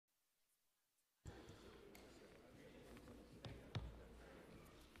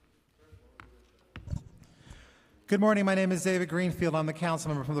Good morning. My name is David Greenfield. I'm the council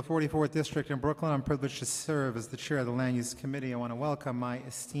member from the 44th District in Brooklyn. I'm privileged to serve as the chair of the Land Use Committee. I want to welcome my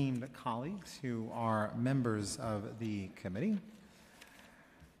esteemed colleagues who are members of the committee.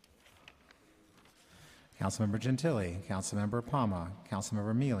 Councilmember Gentili, Councilmember Palma,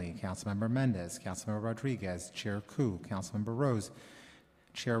 Councilmember Mealy, Councilmember Mendez, Councilmember Rodriguez, Chair Koo, Councilmember Rose,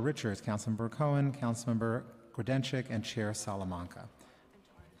 Chair Richards, Councilmember Cohen, Councilmember Grodenchik, and Chair Salamanca.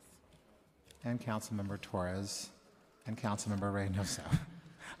 And Councilmember Torres, and Councilmember Reynoso.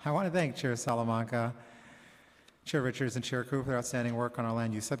 I want to thank Chair Salamanca, Chair Richards, and Chair Koo for their outstanding work on our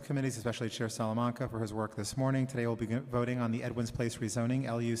land use subcommittees, especially Chair Salamanca for his work this morning. Today we'll be voting on the Edwins Place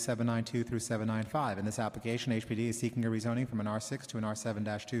rezoning, LU 792 through 795. In this application, HPD is seeking a rezoning from an R6 to an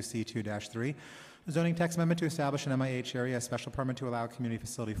R7-2C2-3. A zoning text amendment to establish an MIH area, a special permit to allow community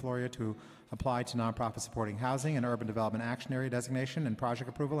facility Floria to apply to nonprofit supporting housing, an urban development action area designation, and project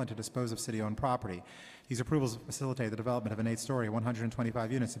approval, and to dispose of city-owned property. These approvals facilitate the development of an 8-story,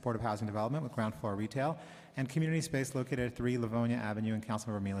 125-unit supportive housing development with ground floor retail and community space located at 3 Livonia Avenue in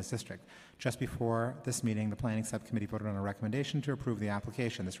Councilmember Mealy's district. Just before this meeting, the Planning Subcommittee voted on a recommendation to approve the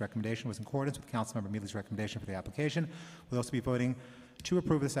application. This recommendation was in accordance with Councilmember Mealy's recommendation for the application. We'll also be voting to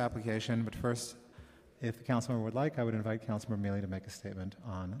approve this application, but first, if the council member would like, I would invite Councilmember Mealy to make a statement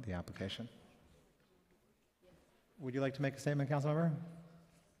on the application. Would you like to make a statement, council member?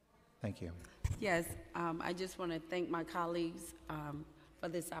 Thank you. Yes, I just want to thank my colleagues for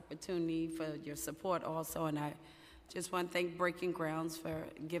this opportunity, for your support also, and I just want to thank Breaking Grounds for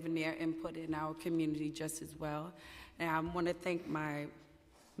giving their input in our community just as well. And I want to thank my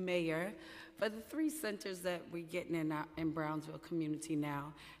mayor for the 3 centers that we're getting in Brownsville community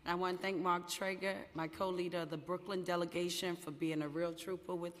now. And I want to thank Mark Traeger, my co-leader of the Brooklyn delegation, for being a real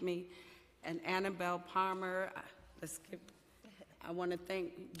trooper with me, and Annabelle Palmer. I want to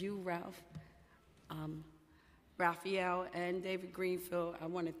thank you, Ralph, Raphael, and David Greenfield. I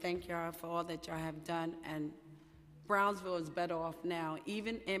want to thank y'all for all that y'all have done, and Brownsville is better off now.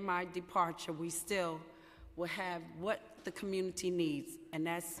 Even in my departure, we still will have what the community needs, and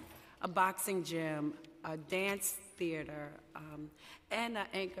that's a boxing gym, a dance theater, and an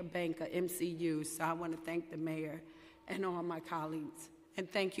anchor bank, a MCU. So I want to thank the mayor and all my colleagues.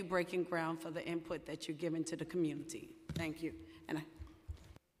 And thank you, Breaking Ground, for the input that you're giving to the community. Thank you.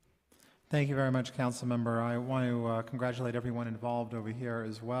 Thank you very much, Council Member. I want to congratulate everyone involved over here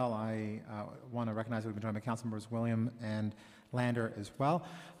as well. I want to recognize that we've been joined by Council Members William and Lander as well.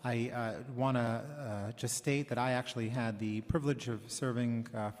 I want to just state that I actually had the privilege of serving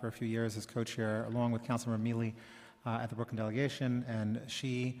for a few years as co-chair along with Councilmember Mealy at the Brooklyn delegation, and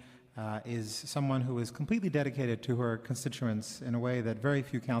she is someone who is completely dedicated to her constituents in a way that very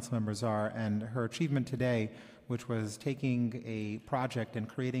few council members are, and her achievement today, which was taking a project and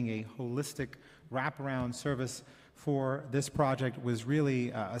creating a holistic wraparound service for this project, was really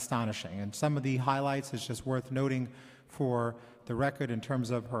astonishing. And some of the highlights is just worth noting for the record in terms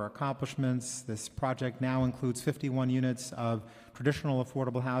of her accomplishments. This project now includes 51 units of traditional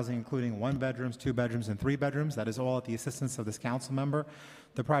affordable housing, including 1 bedrooms, 2 bedrooms, and 3 bedrooms. That is all at the assistance of this council member.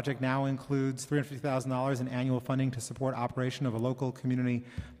 The project now includes $350,000 in annual funding to support operation of a local community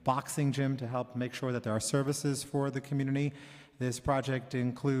boxing gym to help make sure that there are services for the community. This project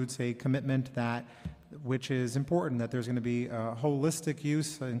includes a commitment that, which is important, that there's going to be a holistic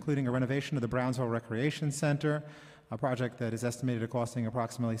use, including a renovation of the Brownsville Recreation Center, a project that is estimated at costing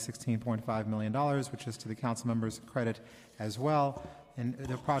approximately $16.5 million, which is to the council members' credit as well. And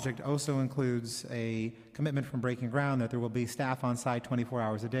the project also includes a commitment from Breaking Ground that there will be staff on site 24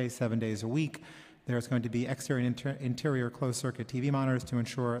 hours a day, 7 days a week. There's going to be exterior and interior closed-circuit TV monitors to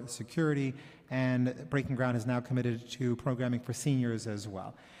ensure security, and Breaking Ground is now committed to programming for seniors as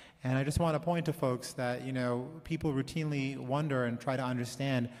well. And I just want to point to folks that, you know, people routinely wonder and try to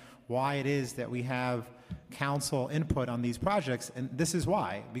understand why it is that we have council input on these projects, and this is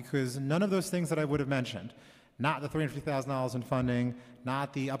why, because none of those things that I would have mentioned, not the $350,000 in funding,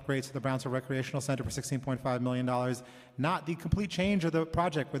 not the upgrades to the Brownsville Recreational Center for $16.5 million, not the complete change of the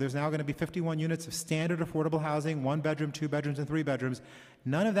project where there's now going to be 51 units of standard affordable housing, 1 bedroom, 2 bedrooms, and 3 bedrooms.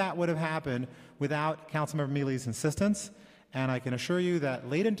 None of that would have happened without Councilmember Mealy's insistence, and I can assure you that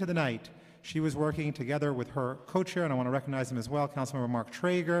late into the night, she was working together with her co-chair, and I want to recognize him as well, Councilmember Mark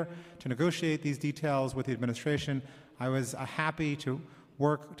Traeger, to negotiate these details with the administration. I was happy to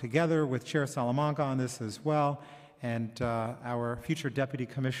work together with Chair Salamanca on this as well, and our future Deputy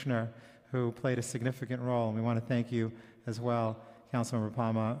Commissioner, who played a significant role, and we want to thank you as well, Councilmember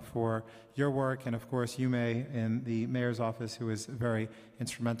Palma, for your work, and of course you, May, in the mayor's office, who is very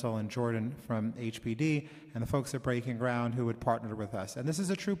instrumental, and Jordan from HPD, and the folks at Breaking Ground who would partner with us. And this is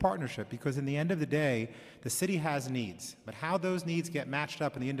a true partnership, because in the end of the day, the city has needs, but how those needs get matched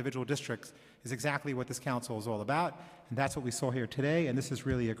up in the individual districts is exactly what this council is all about, and that's what we saw here today, and this is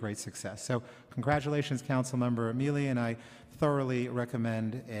really a great success. So congratulations, Councilmember Mealy, and I thoroughly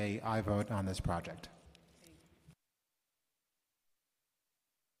recommend a aye vote on this project.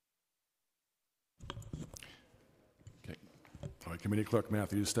 Okay. All right, Committee Clerk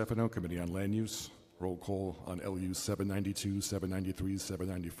Matthew Stefano, Committee on Land Use. Roll call on LU 792, 793,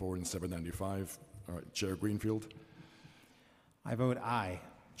 794, and 795. All right, Chair Greenfield. I vote aye.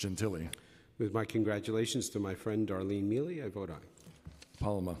 Gentili. With my congratulations to my friend Darlene Mealy, I vote aye.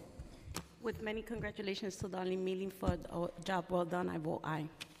 Palma. With many congratulations to Darlene Mealy for a job well done, I vote aye.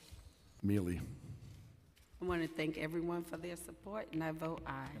 Mealy. I want to thank everyone for their support, and I vote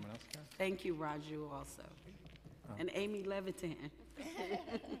aye. Anyone else, Karen? Thank you, Raju, also. And Amy Levitan.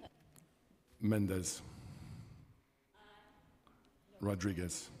 Mendez.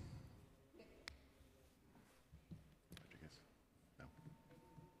 Rodriguez.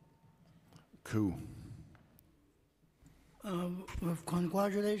 Koo. With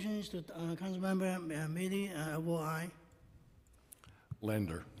congratulations to Councilmember Mealy, I vote aye.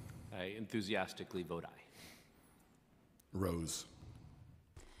 Lander. I enthusiastically vote aye. Rose.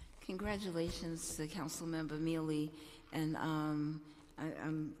 Congratulations to Councilmember Mealy, and I'm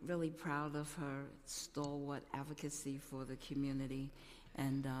really proud of her stalwart advocacy for the community,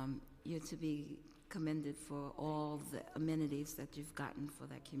 and you're to be commended for all the amenities that you've gotten for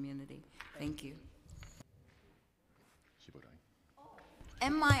that community. Thank you. She vote aye.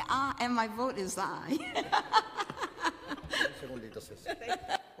 And my vote is aye.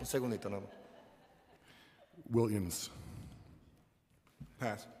 Un segundito, nada más. Williams.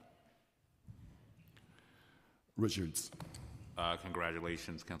 Pass. Richards.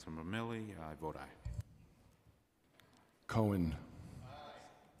 Congratulations, Councilmember Mealy. I vote aye. Cohen.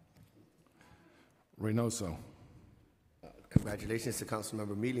 Reynoso. Congratulations to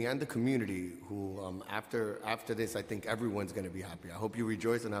Councilmember Mealy and the community who, after this, I think everyone's going to be happy. I hope you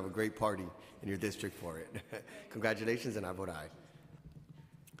rejoice and have a great party in your district for it. Congratulations, and I vote aye.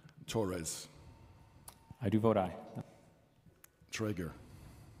 Torres. I do vote aye. Traeger.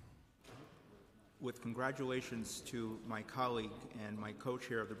 With congratulations to my colleague and my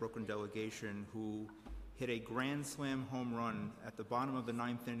co-chair of the Brooklyn delegation, who hit a grand slam home run at the bottom of the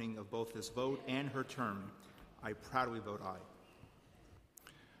ninth inning of both this vote and her term, I proudly vote aye.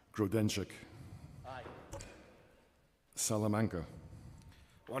 Grodenchik. Aye. Salamanca.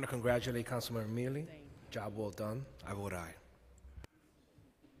 I want to congratulate Councilmember Mealy. Job well done. I vote aye.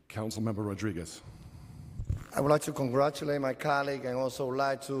 Councilmember Rodriguez. I would like to congratulate my colleague and also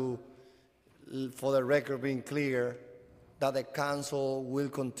like to, for the record being clear, that the council will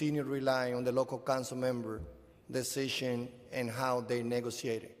continue relying on the local council member decision and how they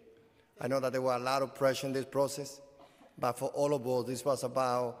negotiate it. I know that there was a lot of pressure in this process, but for all of us, this was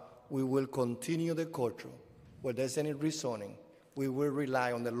about we will continue the culture. Where there's any rezoning, we will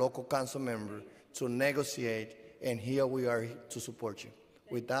rely on the local council member to negotiate, and here we are to support you.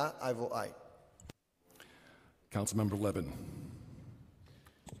 With that, I vote aye. Councilmember Levin.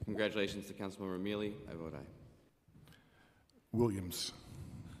 Congratulations to Councilmember Mealy. I vote aye. Williams.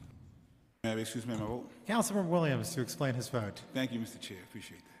 May I excuse me, my vote? Councilmember Williams to explain his vote. Thank you, Mr. Chair.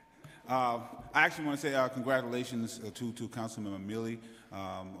 Appreciate that. I actually want to say congratulations to Councilmember Mealy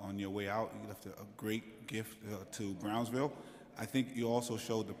on your way out. You left a great gift to Brownsville. I think you also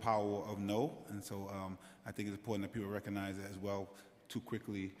showed the power of no, and so I think it's important that people recognize that as well. Too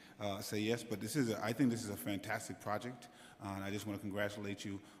quickly say yes, but I think this is a fantastic project, and I just want to congratulate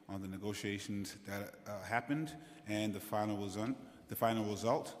you on the negotiations that happened and the final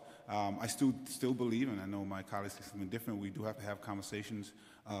result. I still believe, and I know my colleagues have been different, we do have to have conversations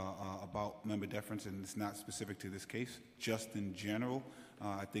about member deference, and it's not specific to this case, just in general.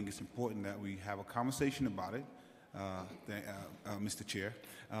 I think it's important that we have a conversation about it, Mr. Chair,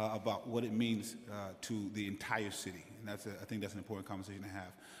 about what it means to the entire city. And I think that's an important conversation to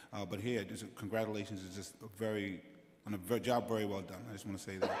have. But here, congratulations is just a job very well done. I just want to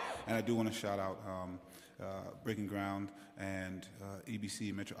say that. And I do want to shout out Breaking Ground and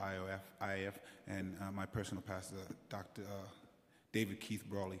EBC, Metro IAF, and my personal pastor, Dr. David Keith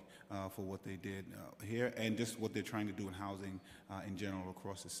Brawley, for what they did here and just what they're trying to do in housing in general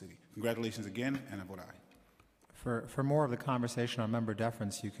across the city. Congratulations again, and I vote aye. For more of the conversation on member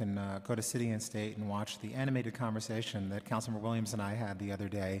deference, you can go to City and State and watch the animated conversation that Councilmember Williams and I had the other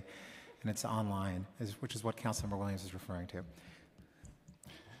day, and it's online, which is what Councilmember Williams is referring to.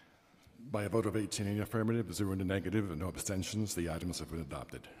 By a vote of 18 in the affirmative, 0 in the negative, and no abstentions, the items have been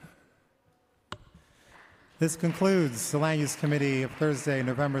adopted. This concludes the Land Use Committee of Thursday,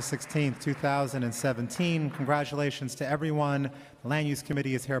 November 16th, 2017. Congratulations to everyone. The Land Use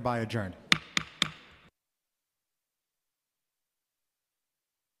Committee is hereby adjourned.